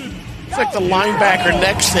 It's like the linebacker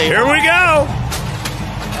neck save. Here we go.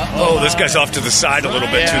 Oh, this guy's off to the side a little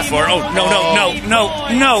bit too far. Oh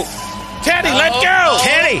no! Teddy, let go!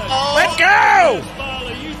 Teddy, let go!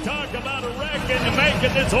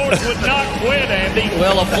 This horse would not quit, Andy.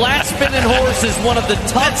 Well, a flat spinning horse is one of the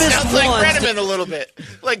toughest sounds ones. like Brenneman a little bit.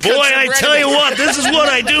 Like boy, I tell you what, this is what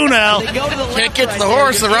I do now. Can't get to the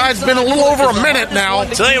horse. The ride's been a little over a minute now.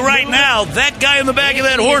 Tell you right now, that guy in the back of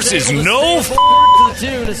that horse is no.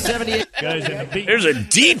 There's a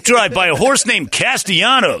deep drive by a horse named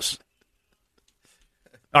Castellanos.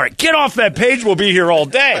 All right, get off that page. We'll be here all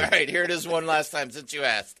day. All right, here it is one last time since you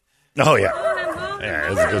asked. Oh, yeah.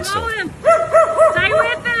 Yeah, that's good stuff. Stay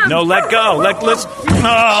with him. No, let go.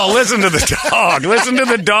 Listen to the dog. Listen to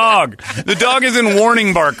the dog. The dog is in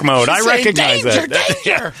warning bark mode. I recognize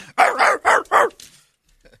that.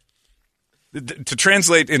 To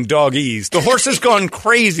translate in dogese, the horse has gone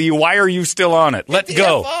crazy. Why are you still on it? Let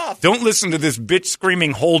go. Don't listen to this bitch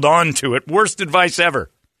screaming, hold on to it. Worst advice ever.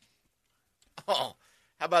 Oh.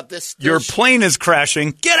 How about this? Your plane is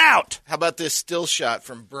crashing. Get out. How about this still shot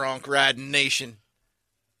from Bronc Riding Nation?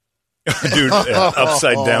 Dude,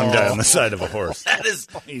 upside down guy on the side of a horse. That is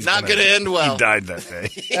not going to end well. He died that day.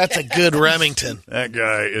 That's a good Remington. That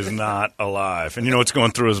guy is not alive. And you know what's going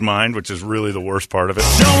through his mind, which is really the worst part of it?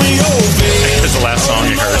 It's the last song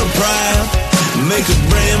you heard. Make a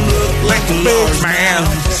brand look like a large man.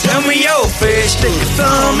 Show me your fish, stick a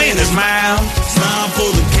thumb in his mouth. Smile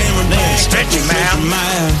for the camera, then stretch him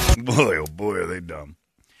out. Boy, oh boy, are they dumb.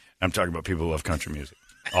 I'm talking about people who love country music.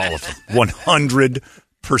 All of them.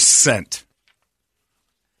 100%.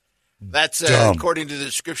 That's, according to the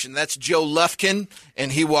description, that's Joe Lufkin, and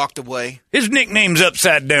he walked away. His nickname's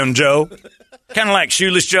Upside Down Joe. Kind of like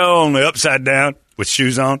Shoeless Joe, only upside down with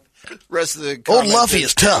shoes on. Rest of the Old Luffy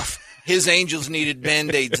is tough. His Angels needed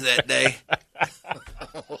Band-Aids that day.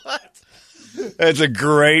 What? That's a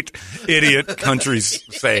great idiot country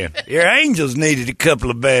saying. Your Angels needed a couple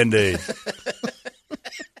of Band-Aids.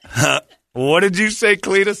 What did you say,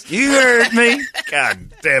 Cletus? You heard me. God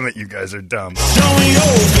damn it, you guys are dumb. Man,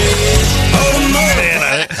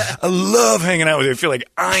 I love hanging out with you. I feel like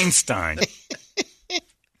Einstein.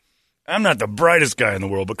 I'm not the brightest guy in the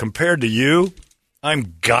world, but compared to you,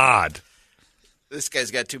 I'm God. This guy's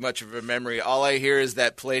got too much of a memory. All I hear is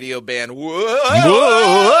that Play-Doh band. Whoa!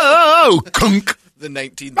 Whoa! Kunk. The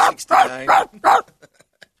 1969.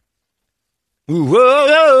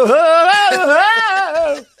 Whoa!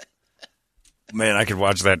 Man, I could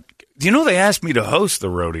watch that. Do you know they asked me to host the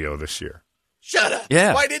rodeo this year? Shut up.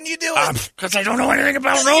 Yeah. Why didn't you do it? Because I don't know anything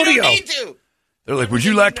about rodeo. You don't need to. They're like, would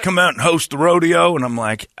you like to come out and host the rodeo? And I'm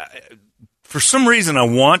like, for some reason I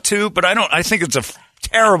want to, but I don't. I think it's a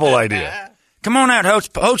terrible idea. Come on out,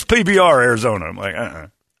 host PBR Arizona. I'm like,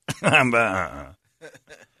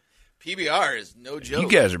 PBR is no joke. You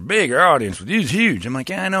guys are big. Our audience with you is huge. I'm like,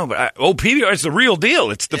 yeah, I know, but PBR is the real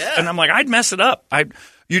deal. It's the, and I'm like, I'd mess it up.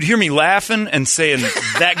 You'd hear me laughing and saying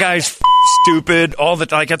that guy's stupid all the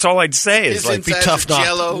time. Like, that's all I'd say is like, be tough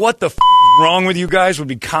not. What the wrong with you guys would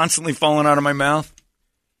be constantly falling out of my mouth.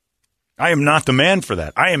 I am not the man for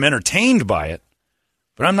that. I am entertained by it,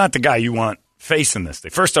 but I'm not the guy you want facing this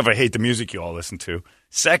thing. First off, I hate the music you all listen to.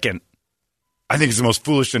 Second, I think it's the most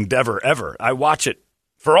foolish endeavor ever. I watch it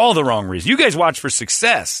for all the wrong reasons. You guys watch for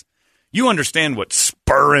success. You understand what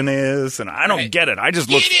spurring is, and I don't get it. I just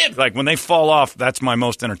look like when they fall off, that's my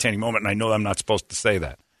most entertaining moment, and I know I'm not supposed to say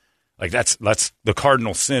that. Like, that's the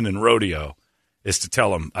cardinal sin in rodeo is to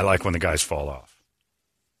tell them I like when the guys fall off.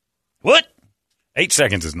 What? 8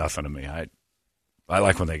 seconds is nothing to me. I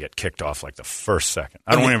like when they get kicked off like the first second.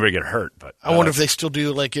 I don't want anybody to get hurt, but I wonder if they still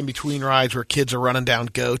do like in between rides where kids are running down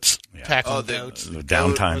goats, tackling goats, the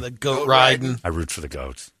downtime, or the goat riding. I root for the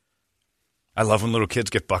goats. I love when little kids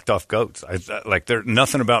get bucked off goats. Like, there's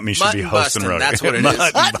nothing about me should be hosting rodeo. That's what it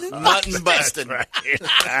is. Mutton busting. Right.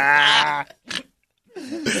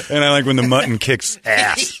 And I like when the mutton kicks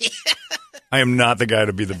ass. I am not the guy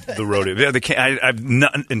to be the rodeo. I've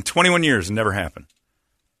not, in 21 years, it never happened.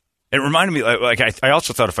 It reminded me, I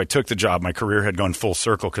also thought if I took the job, my career had gone full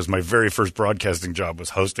circle because my very first broadcasting job was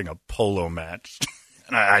hosting a polo match.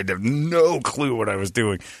 And I had no clue what I was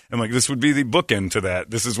doing. I'm like, this would be the bookend to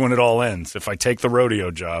that. This is when it all ends. If I take the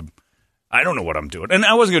rodeo job, I don't know what I'm doing. And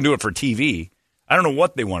I wasn't going to do it for TV. I don't know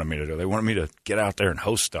what they wanted me to do. They wanted me to get out there and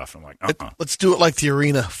host stuff. I'm like, Let's do it like the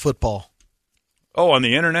arena football. Oh, on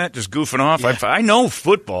the internet, just goofing off? Yeah. I know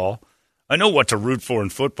football. I know what to root for in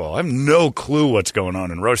football. I have no clue what's going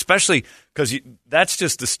on in rodeo, especially because that's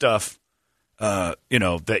just the stuff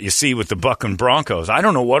that you see with the Buck and Broncos. I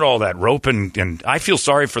don't know what all that roping, and I feel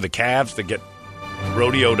sorry for the calves that get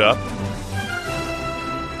rodeoed up.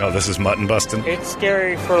 Oh, this is mutton busting? It's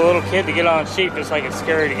scary for a little kid to get on sheep, just like it's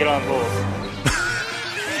scary to get on bulls.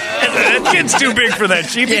 That kid's too big for that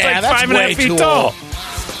sheep. He's like 5.5 feet tall.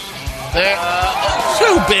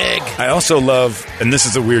 So big. I also love, and this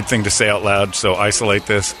is a weird thing to say out loud, so isolate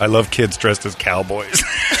this. I love kids dressed as cowboys.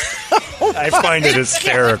 I find it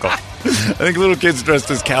hysterical. I think little kids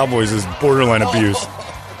dressed as cowboys is borderline abuse.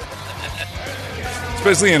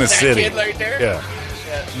 Especially in a city. Kid right there? Yeah.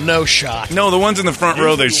 No shot. No, the ones in the front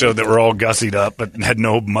row they showed that were all gussied up but had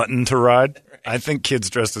no mutton to ride. I think kids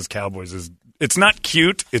dressed as cowboys it's not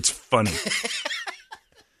cute, it's funny.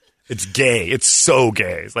 It's gay. It's so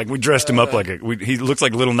gay. It's like we dressed him up like he looks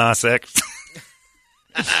like Little Nas X.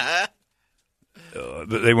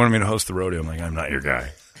 They wanted me to host the rodeo. I'm like, I'm not your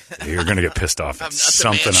guy. You're going to get pissed off at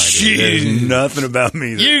something I do. There's nothing about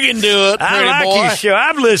me. You can do it, I like boy. your show.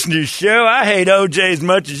 I've listened to your show. I hate OJ as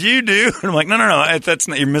much as you do. And I'm like, no. That's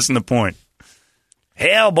not, you're missing the point.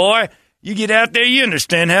 Hell, boy, you get out there, you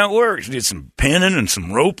understand how it works. You get some pinning and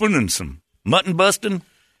some roping and some mutton busting.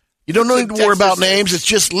 You don't need to worry about names. It's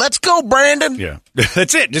just, let's go, Brandon. Yeah.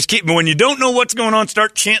 That's it. Just keep, when you don't know what's going on,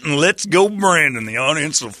 start chanting, let's go, Brandon. The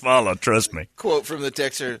audience will follow. Trust me. Quote from the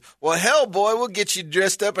texter, well, hell, boy, we'll get you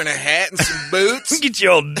dressed up in a hat and some boots. We'll get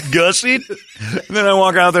you all gussied. And then I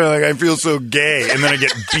walk out there like, I feel so gay. And then I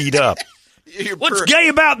get beat up. What's gay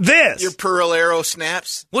about this? Your Pearl Arrow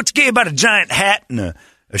snaps. What's gay about a giant hat and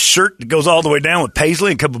a shirt that goes all the way down with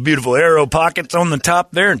paisley, and a couple of beautiful arrow pockets on the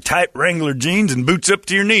top there, and tight Wrangler jeans and boots up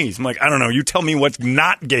to your knees? I'm like, I don't know. You tell me what's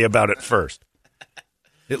not gay about it first.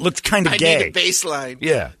 It looks kind of gay. I need a baseline.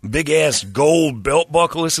 Yeah. Big-ass gold belt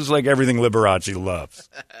buckle. This is like everything Liberace loves.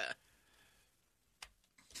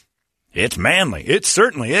 It's manly. It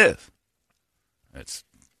certainly is. It's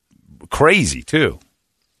crazy, too.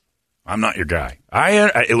 I'm not your guy.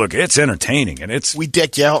 I look, it's entertaining, and it's... We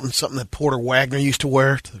deck you out in something that Porter Wagner used to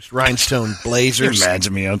wear, those rhinestone blazers. Can you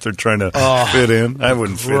imagine me out there trying to fit in? I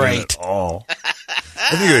wouldn't fit in at all.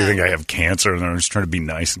 I think they think I have cancer, and they're just trying to be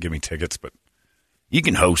nice and give me tickets, but you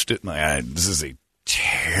can host it. This is a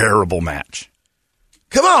terrible match.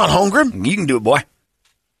 Come on, Holmgren. You can do it, boy.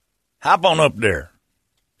 Hop on up there.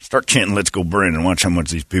 Start chanting, let's go, Brandon. Watch how much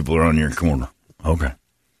these people are on your corner. Okay.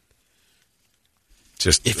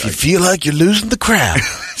 Just if you feel like you're losing the crowd,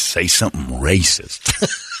 say something racist.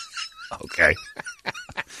 Okay.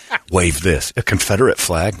 Wave this. A Confederate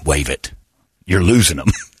flag? Wave it. You're losing them.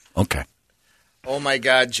 Okay. Oh, my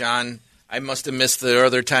God, John. I must have missed the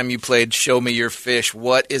other time you played Show Me Your Fish.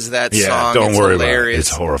 What is that song? Don't worry hilarious. About it. It's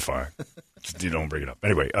horrifying. You don't bring it up.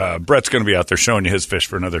 Anyway, Brett's going to be out there showing you his fish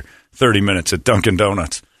for another 30 minutes at Dunkin'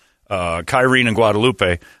 Donuts. Kyrene and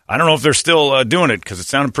Guadalupe. I don't know if they're still doing it because it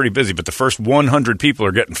sounded pretty busy, but the first 100 people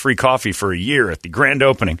are getting free coffee for a year at the grand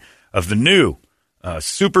opening of the new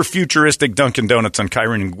super futuristic Dunkin' Donuts on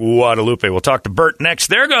Kyrene and Guadalupe. We'll talk to Bert next.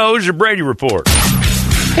 There goes your Brady Report.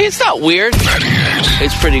 Hey, it's not weird.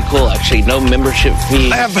 It's pretty cool, actually. No membership fee.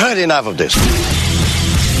 I have heard enough of this.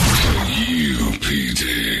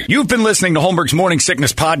 You've been listening to Holmberg's Morning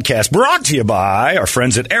Sickness Podcast, brought to you by our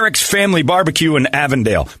friends at Eric's Family Barbecue in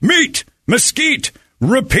Avondale. Meet, mesquite,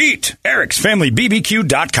 repeat.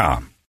 Eric'sFamilyBBQ.com.